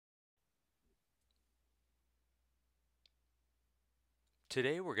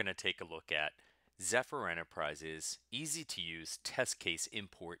Today we're going to take a look at Zephyr Enterprise's easy-to-use test case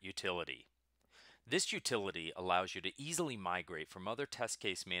import utility. This utility allows you to easily migrate from other test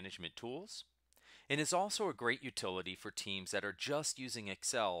case management tools and is also a great utility for teams that are just using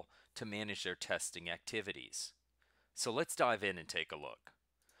Excel to manage their testing activities. So let's dive in and take a look.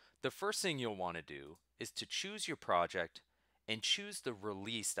 The first thing you'll want to do is to choose your project and choose the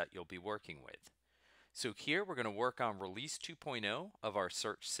release that you'll be working with. So here we're going to work on release 2.0 of our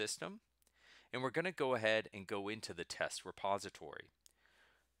search system, and we're going to go ahead and go into the test repository.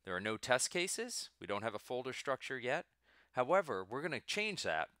 There are no test cases. We don't have a folder structure yet. However, we're going to change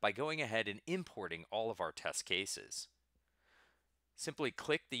that by going ahead and importing all of our test cases. Simply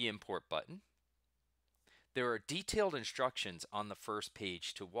click the import button. There are detailed instructions on the first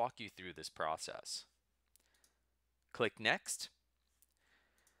page to walk you through this process. Click Next.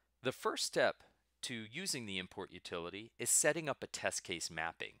 The first step to using the import utility is setting up a test case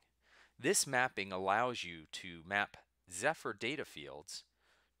mapping. This mapping allows you to map Zephyr data fields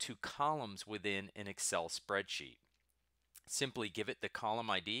to columns within an Excel spreadsheet. Simply give it the column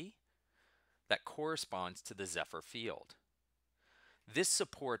ID that corresponds to the Zephyr field. This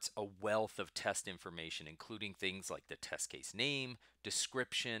supports a wealth of test information, including things like the test case name,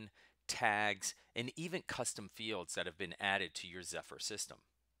 description, tags, and even custom fields that have been added to your Zephyr system.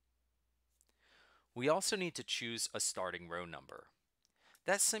 We also need to choose a starting row number.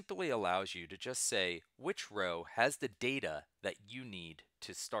 That simply allows you to just say which row has the data that you need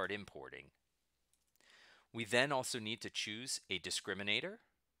to start importing. We then also need to choose a discriminator.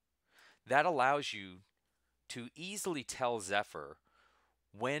 That allows you to easily tell Zephyr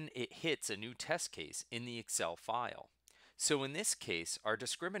when it hits a new test case in the Excel file. So in this case, our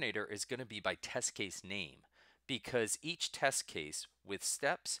discriminator is going to be by test case name, because each test case with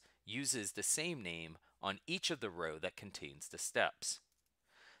steps uses the same name on each of the row that contains the steps.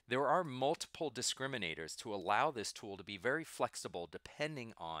 There are multiple discriminators to allow this tool to be very flexible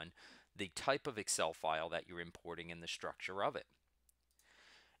depending on the type of Excel file that you're importing and the structure of it.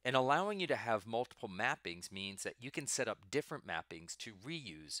 And allowing you to have multiple mappings means that you can set up different mappings to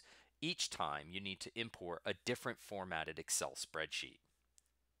reuse each time you need to import a different formatted Excel spreadsheet.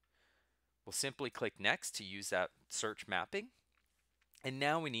 We'll simply click Next to use that search mapping. And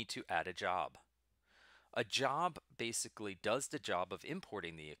now we need to add a job. A job basically does the job of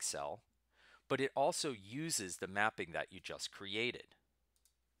importing the Excel, but it also uses the mapping that you just created.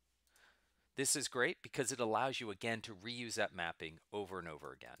 This is great because it allows you again to reuse that mapping over and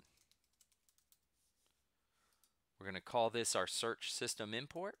over again. We're going to call this our search system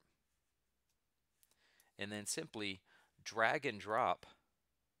import, and then simply drag and drop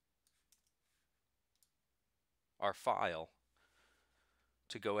our file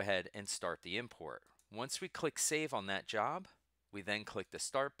to go ahead and start the import. Once we click Save on that job, we then click the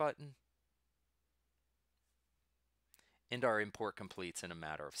Start button, and our import completes in a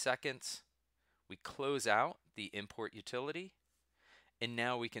matter of seconds. We close out the import utility, and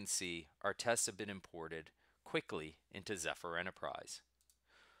now we can see our tests have been imported quickly into Zephyr Enterprise.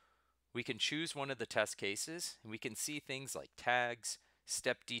 We can choose one of the test cases, and we can see things like tags,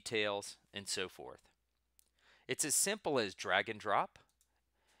 step details, and so forth. It's as simple as drag and drop,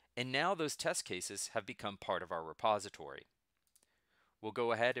 and now those test cases have become part of our repository. We'll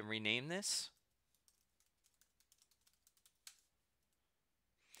go ahead and rename this.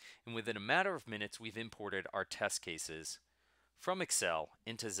 And within a matter of minutes, we've imported our test cases from Excel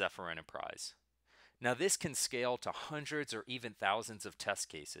into Zephyr Enterprise. Now this can scale to hundreds or even thousands of test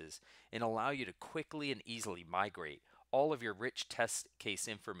cases and allow you to quickly and easily migrate all of your rich test case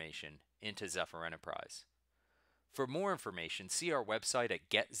information into Zephyr Enterprise. For more information, see our website at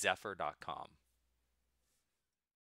getzephyr.com.